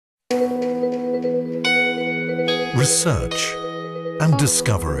research and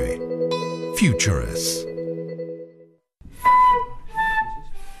discovery. Futuris.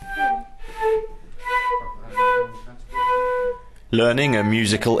 Learning a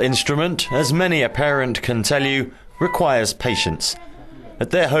musical instrument, as many a parent can tell you, requires patience. At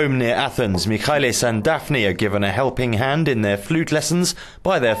their home near Athens, Michalis and Daphne are given a helping hand in their flute lessons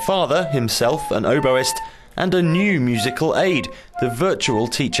by their father, himself an oboist, and a new musical aid, the virtual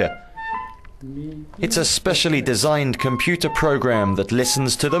teacher. It's a specially designed computer program that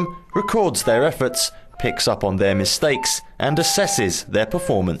listens to them, records their efforts, picks up on their mistakes, and assesses their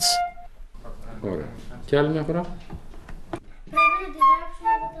performance.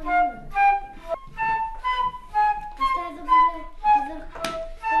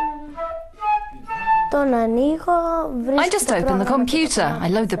 I just open the computer, I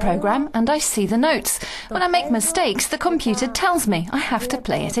load the program, and I see the notes. When I make mistakes, the computer tells me I have to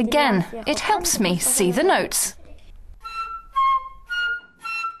play it again. It helps me see the notes.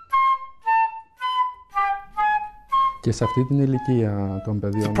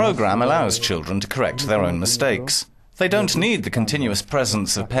 The program allows children to correct their own mistakes. They don't need the continuous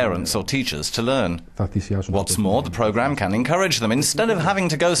presence of parents or teachers to learn. What's more, the program can encourage them. Instead of having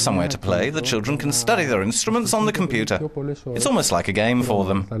to go somewhere to play, the children can study their instruments on the computer. It's almost like a game for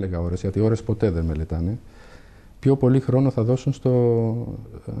them.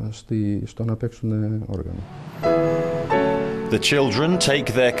 The children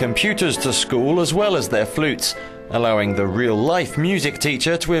take their computers to school as well as their flutes, allowing the real-life music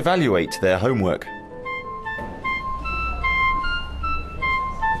teacher to evaluate their homework.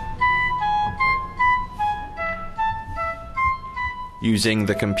 Using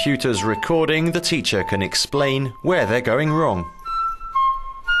the computer's recording, the teacher can explain where they're going wrong.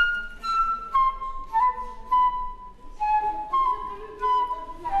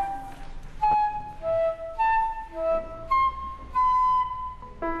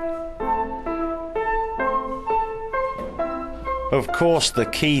 Of course, the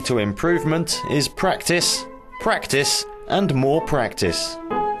key to improvement is practice, practice, and more practice.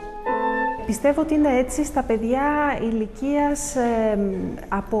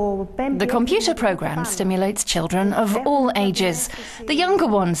 The computer program stimulates children of all ages. The younger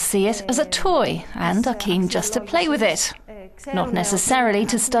ones see it as a toy and are keen just to play with it. Not necessarily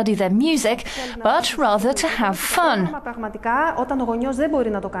to study their music, but rather to have fun.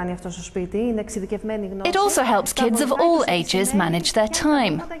 It also helps kids of all ages manage their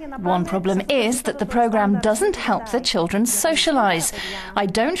time. One problem is that the program doesn't help the children socialize. I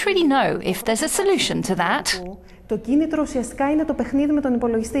don't really know if there's a solution to that. Το κίνητρο ουσιαστικά είναι το παιχνίδι με τον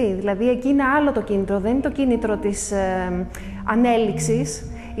υπολογιστή. Δηλαδή εκεί είναι άλλο το κίνητρο, δεν είναι το κίνητρο της ανέλυξης,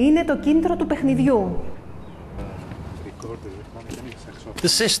 είναι το κίνητρο του παιχνιδιού. The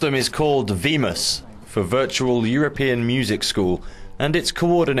system is called VMUS, for Virtual European Music School, and it's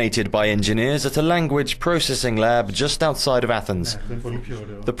coordinated by engineers at a language processing lab just outside of Athens.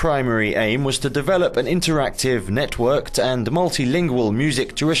 The primary aim was to develop an interactive, networked and multilingual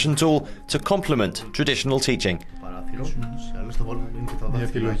music tuition tool to complement traditional teaching.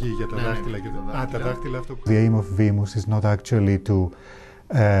 The aim of VMUS is not actually to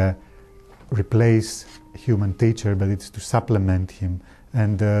replace human teacher, but it's to supplement him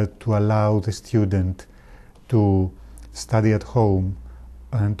and to allow the student to study at home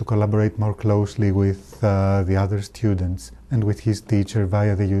and to collaborate more closely with the other students and with his teacher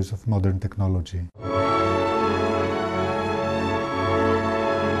via the use of modern technology.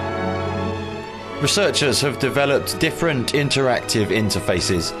 Researchers have developed different interactive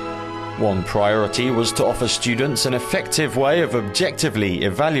interfaces. One priority was to offer students an effective way of objectively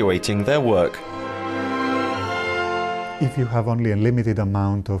evaluating their work. If you have only a limited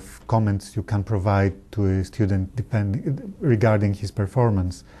amount of comments you can provide to a student regarding his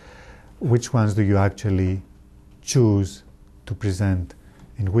performance, which ones do you actually choose to present,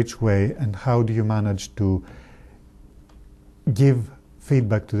 in which way, and how do you manage to give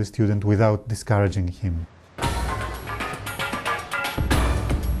feedback to the student without discouraging him?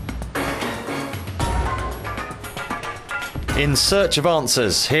 In search of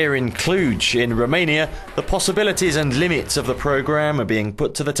answers, here in Cluj, in Romania, the possibilities and limits of the program are being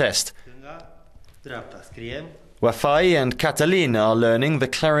put to the test. Wafai and Catalin are learning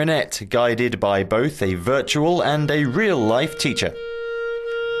the clarinet, guided by both a virtual and a real-life teacher.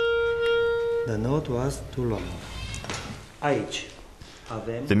 The note was too long.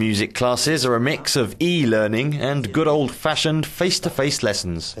 The music classes are a mix of e-learning and good old-fashioned face-to-face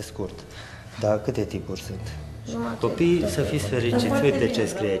lessons. Copiii să fiți fericiți. Uite ce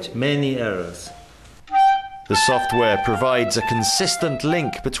scrie aici. Many errors. The software provides a consistent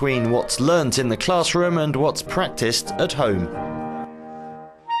link between what's learnt in the classroom and what's practiced at home.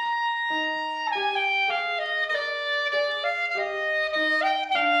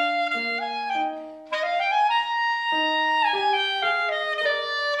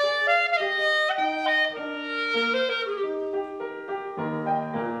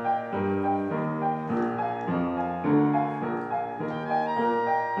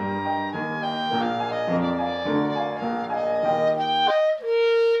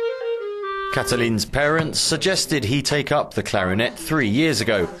 Catalin's parents suggested he take up the clarinet 3 years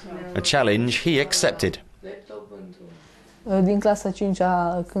ago, a challenge he accepted.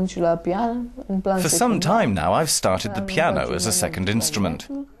 For some time now I've started the piano as a second instrument,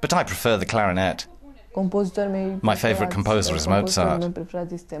 but I prefer the clarinet. My favourite composer is Mozart.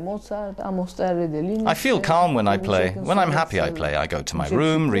 I feel calm when I play. When I'm happy I play. I go to my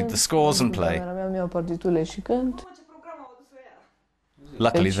room, read the scores and play.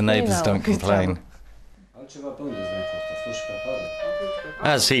 Luckily the neighbours don't complain.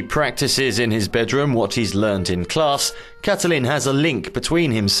 As he practices in his bedroom what he's learnt in class, Catalin has a link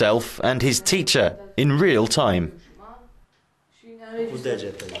between himself and his teacher in real time.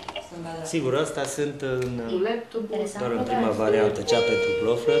 Sigur, astea sunt doar în prima variantă, cea pentru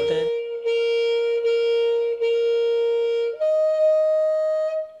bloflăte.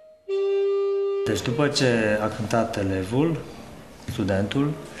 Deci după ce a cântat elevul,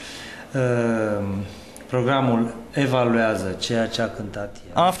 studentul, programul evaluează ceea ce a cântat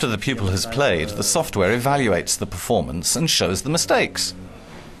el. After the pupil has played, the software evaluates the performance and shows the mistakes.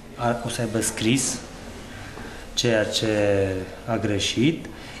 O să aibă scris ceea ce a greșit.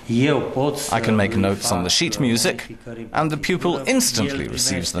 I can make notes on the sheet music, and the pupil instantly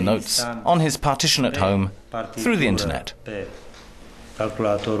receives the notes on his partition at home through the internet.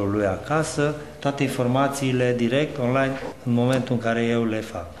 Calculatorul lui acasă, toate informațiile direct online în momentul în care eu le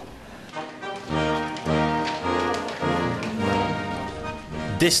fac.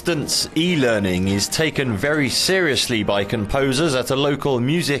 Distance e-learning is taken very seriously by composers at a local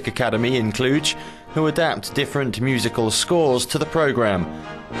music academy in Cluj, who adapt different musical scores to the program.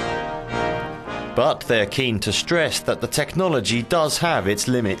 But they're keen to stress that the technology does have its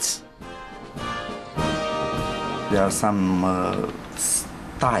limits. There are some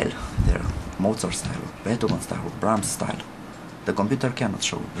style there, Mozart style, Beethoven style, Brahms style. The computer cannot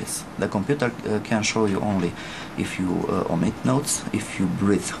show this. The computer can show you only if you omit notes, if you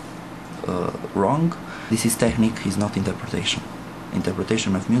breathe wrong. This is technique, is not interpretation.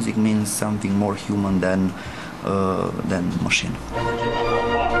 Interpretation of music means something more human than machine.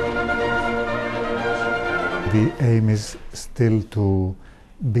 The aim is still to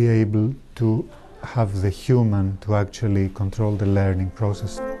be able to have the human to actually control the learning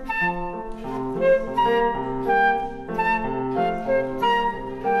process.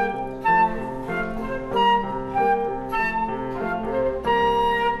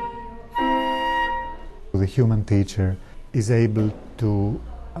 The human teacher is able to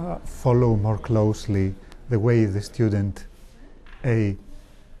follow more closely the way the student A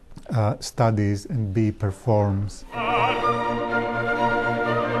studies and B performs.